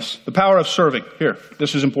I end this? The power of serving. Here,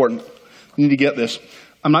 this is important. You need to get this.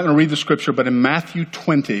 I'm not going to read the scripture, but in Matthew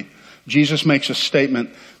 20, Jesus makes a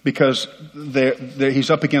statement because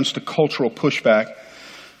he's up against a cultural pushback.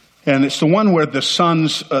 And it's the one where the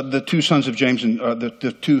sons, the two sons of James and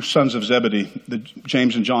the two sons of Zebedee,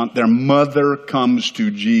 James and John, their mother comes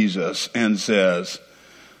to Jesus and says,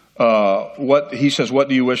 he says, what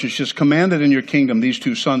do you wish? She says, command that in your kingdom these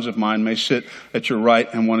two sons of mine may sit at your right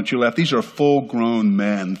and one at your left. These are full-grown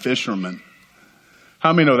men, fishermen.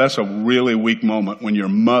 How many know that's a really weak moment when your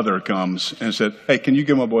mother comes and said, hey, can you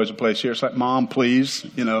give my boys a place here? It's like, Mom, please,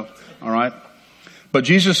 all right? But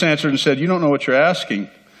Jesus answered and said, you don't know what you're asking.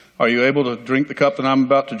 Are you able to drink the cup that I'm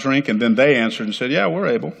about to drink? And then they answered and said, yeah, we're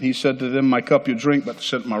able. He said to them, my cup you drink, but to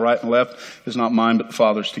sit at my right and left is not mine, but the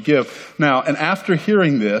Father's to give. Now, and after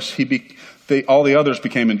hearing this, all the others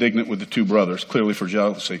became indignant with the two brothers, clearly for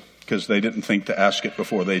jealousy, because they didn't think to ask it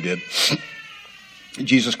before they did.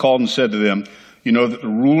 Jesus called and said to them, you know that the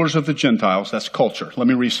rulers of the Gentiles, that's culture. Let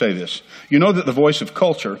me re-say this. You know that the voice of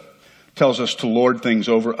culture tells us to lord things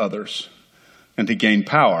over others and to gain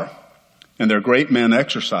power. And their great men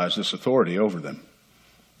exercise this authority over them.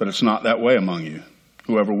 But it's not that way among you.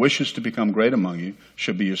 Whoever wishes to become great among you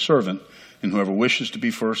shall be your servant, and whoever wishes to be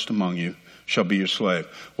first among you shall be your slave.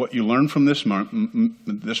 What you learn from this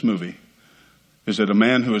movie is that a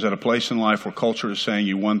man who is at a place in life where culture is saying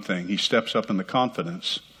you one thing, he steps up in the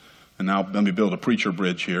confidence, and now let me build a preacher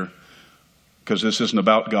bridge here, because this isn't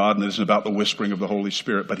about God and this isn't about the whispering of the Holy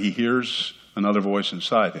Spirit, but he hears another voice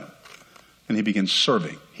inside him. And he begins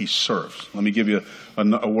serving. He serves. Let me give you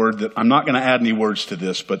a word that I'm not going to add any words to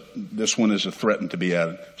this, but this one is a threatened to be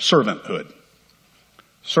added. Servanthood.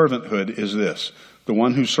 Servanthood is this. The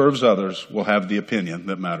one who serves others will have the opinion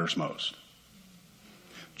that matters most.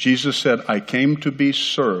 Jesus said, I came to be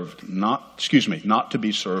served, not to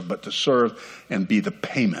be served, but to serve and be the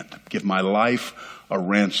payment. Give my life a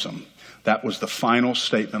ransom. That was the final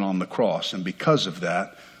statement on the cross. And because of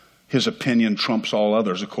that, his opinion trumps all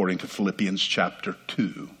others, according to Philippians chapter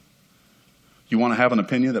 2. You want to have an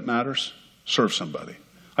opinion that matters? Serve somebody.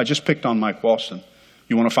 I just picked on Mike Walston.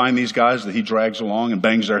 You want to find these guys that he drags along and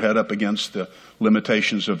bangs their head up against the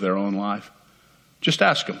limitations of their own life? Just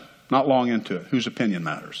ask them, not long into it, whose opinion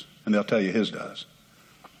matters. And they'll tell you his does.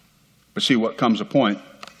 But see, what comes a point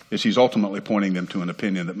is he's ultimately pointing them to an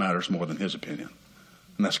opinion that matters more than his opinion.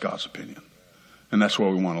 And that's God's opinion. And that's where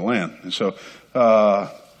we want to land. And so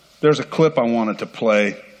there's a clip I wanted to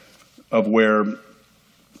play of where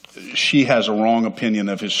she has a wrong opinion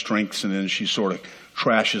of his strengths, and then she sort of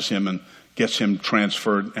trashes him and gets him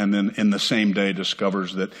transferred, and then in the same day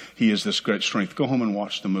discovers that he is this great strength. Go home and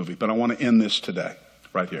watch the movie. But I want to end this today,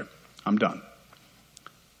 right here. I'm done.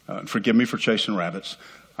 Forgive me for chasing rabbits.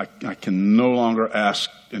 I can no longer ask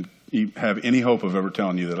and have any hope of ever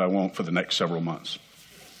telling you that I won't for the next several months.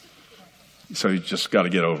 So you just got to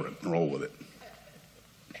get over it and roll with it.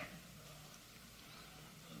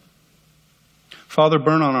 Father,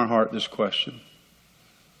 burn on our heart this question.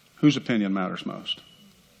 Whose opinion matters most?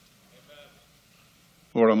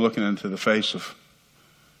 Lord, I'm looking into the face of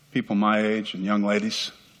people my age and young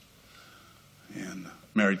ladies and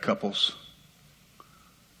married couples.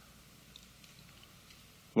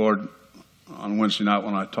 Lord, on Wednesday night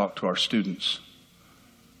when I talked to our students,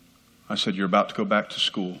 I said, you're about to go back to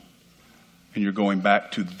school, and you're going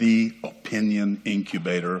back to the opinion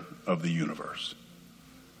incubator of the universe.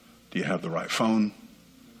 Do you have the right phone?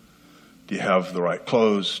 Do you have the right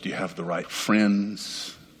clothes? Do you have the right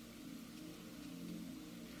friends?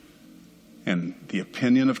 And the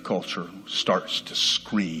opinion of culture starts to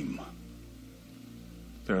scream.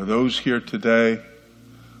 There are those here today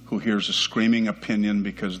who hears a screaming opinion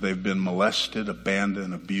because they've been molested,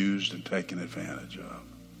 abandoned, abused, and taken advantage of.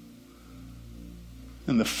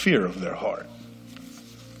 And the fear of their heart.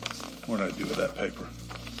 What did I do with that paper?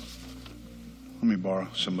 Let me borrow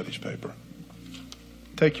somebody's paper.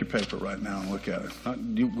 Take your paper right now and look at it.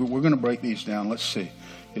 We're going to break these down. Let's see.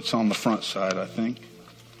 It's on the front side, I think.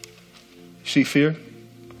 See fear?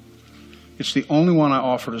 It's the only one I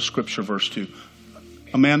offered a scripture verse to.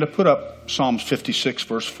 Amanda, put up Psalms 56,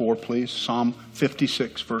 verse 4, please. Psalm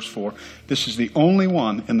 56, verse 4. This is the only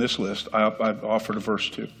one in this list I've offered a verse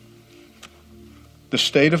to. The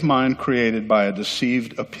state of mind created by a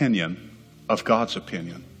deceived opinion of God's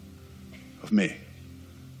opinion of me.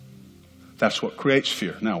 That's what creates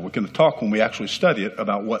fear. Now, we're going to talk when we actually study it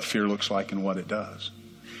about what fear looks like and what it does.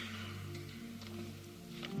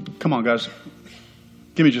 Come on, guys.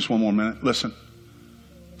 Give me just one more minute. Listen.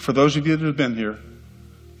 For those of you that have been here,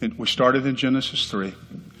 we started in Genesis 3,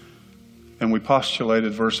 and we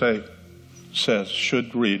postulated verse 8 says,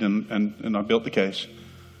 should read, and I built the case.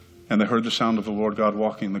 And they heard the sound of the Lord God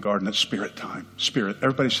walking in the garden at spirit time. Spirit.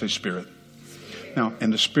 Everybody say spirit. Now,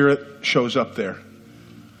 and the Spirit shows up there.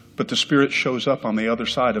 But the Spirit shows up on the other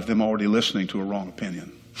side of them already listening to a wrong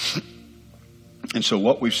opinion. And so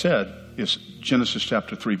what we've said is Genesis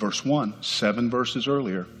chapter 3, verse 1, 7 verses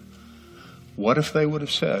earlier. What if they would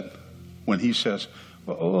have said, when he says,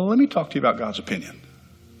 well, let me talk to you about God's opinion.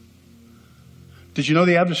 Did you know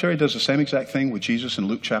the adversary does the same exact thing with Jesus in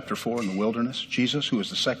Luke chapter 4 in the wilderness? Jesus, who is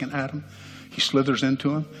the second Adam, he slithers into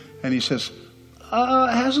him and he says,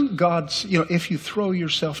 hasn't God, if you throw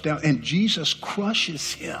yourself down, and Jesus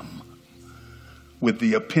crushes him with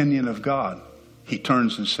the opinion of God. He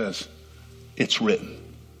turns and says, it's written.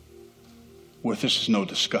 Where this is no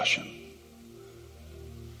discussion.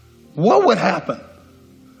 What would happen?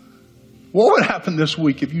 What would happen this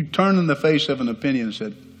week if you turned in the face of an opinion and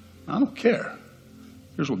said, I don't care.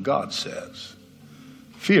 Here's what God says.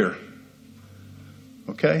 Fear.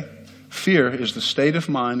 Okay? Fear is the state of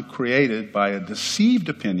mind created by a deceived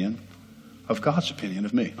opinion of God's opinion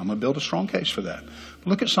of me. I'm going to build a strong case for that.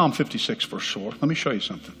 Look at Psalm 56, verse 4. Let me show you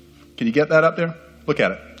something. Can you get that up there? Look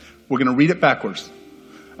at it. We're going to read it backwards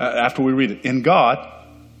after we read it. In God,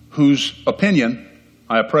 whose opinion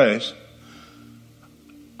I appraise,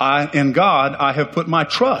 in God I have put my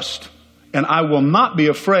trust, and I will not be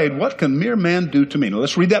afraid. What can mere man do to me? Now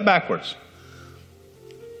let's read that backwards.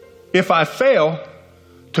 If I fail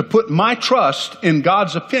to put my trust in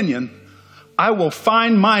God's opinion, I will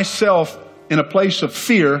find myself in a place of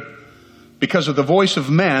fear because of the voice of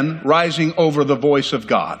men rising over the voice of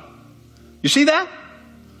God. You see that?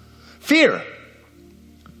 Fear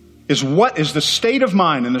is what is the state of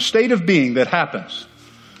mind and the state of being that happens.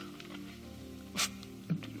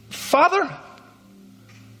 Father,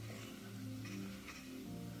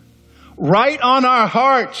 write on our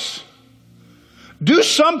hearts. Do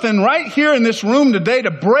something right here in this room today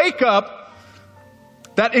to break up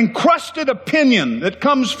that encrusted opinion that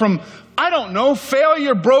comes from, I don't know,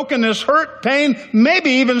 failure, brokenness, hurt, pain,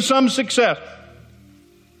 maybe even some success.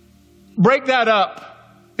 Break that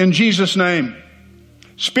up in Jesus' name.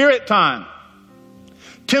 Spirit time.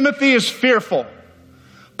 Timothy is fearful.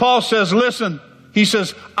 Paul says, listen, he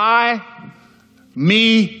says, I,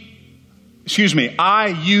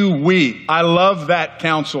 you, we. I love that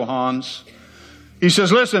counsel, Hans. He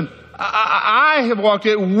says, listen, I have walked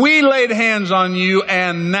it. We laid hands on you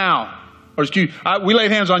and now. We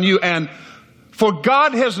laid hands on you and for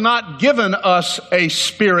God has not given us a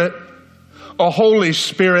spirit, a Holy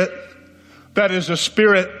Spirit, that is a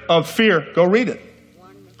spirit of fear. Go read it.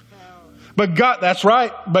 But God, that's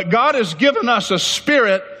right. But God has given us a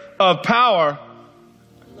spirit of power.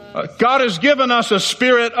 God has given us a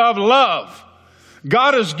spirit of love.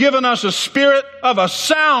 God has given us a spirit of a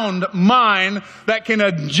sound mind that can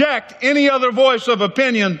eject any other voice of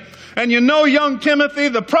opinion. And you know, young Timothy,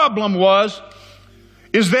 the problem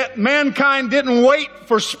is that mankind didn't wait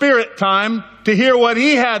for spirit time to hear what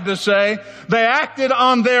he had to say. They acted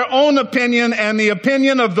on their own opinion and the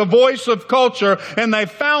opinion of the voice of culture, and they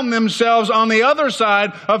found themselves on the other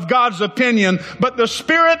side of God's opinion. But the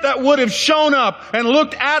spirit that would have shown up and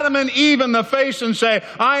looked Adam and Eve in the face and say,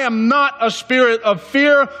 I am not a spirit of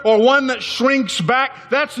fear or one that shrinks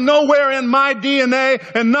back. That's nowhere in my DNA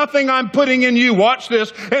and nothing I'm putting in you. Watch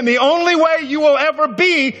this. And the only way you will ever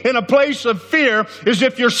be in a place of fear is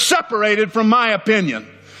if you're separated from my opinion.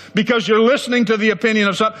 Because you're listening to the opinion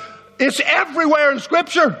of some. It's everywhere in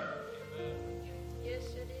Scripture. Yes,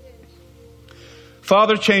 it is.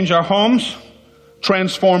 Father, change our homes,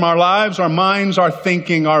 transform our lives, our minds, our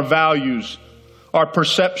thinking, our values, our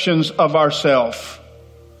perceptions of ourselves.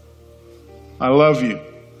 I love you,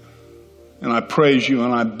 and I praise you,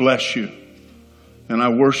 and I bless you, and I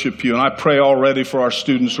worship you. And I pray already for our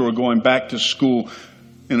students who are going back to school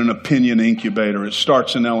in an opinion incubator. It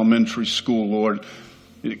starts in elementary school, Lord.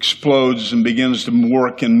 It explodes and begins to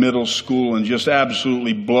work in middle school and just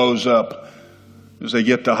absolutely blows up as they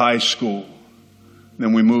get to high school.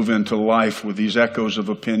 Then we move into life with these echoes of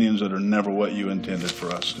opinions that are never what you intended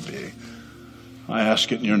for us to be. I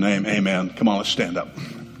ask it in your name. Amen. Come on, let's stand up.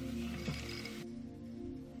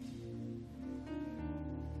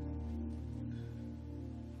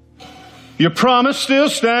 Your promise still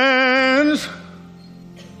stands.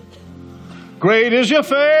 Great is your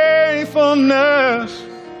faithfulness.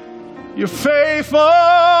 Your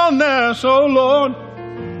faithfulness, oh Lord.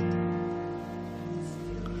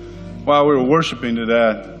 While we were worshiping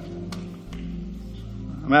today,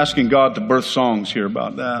 I'm asking God to birth songs here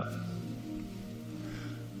about that.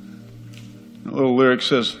 A little lyric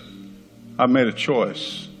says, I've made a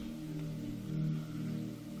choice.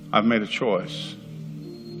 I've made a choice.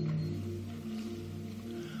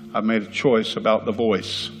 I've made a choice about the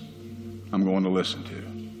voice I'm going to listen to.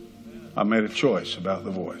 I've made a choice about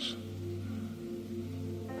the voice.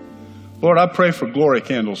 Lord, I pray for glory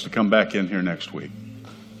candles to come back in here next week.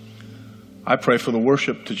 I pray for the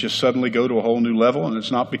worship to just suddenly go to a whole new level, and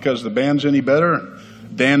it's not because the band's any better and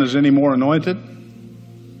Dan is any more anointed.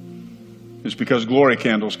 It's because glory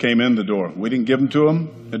candles came in the door. We didn't give them to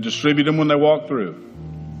them and distribute them when they walked through.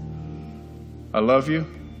 I love you,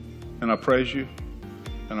 and I praise you,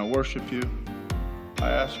 and I worship you. I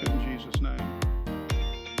ask it in Jesus' name.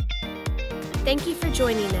 Thank you for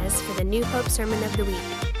joining us for the New Hope Sermon of the Week.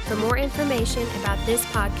 For more information about this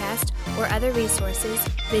podcast or other resources,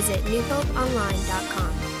 visit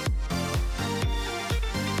newhopeonline.com.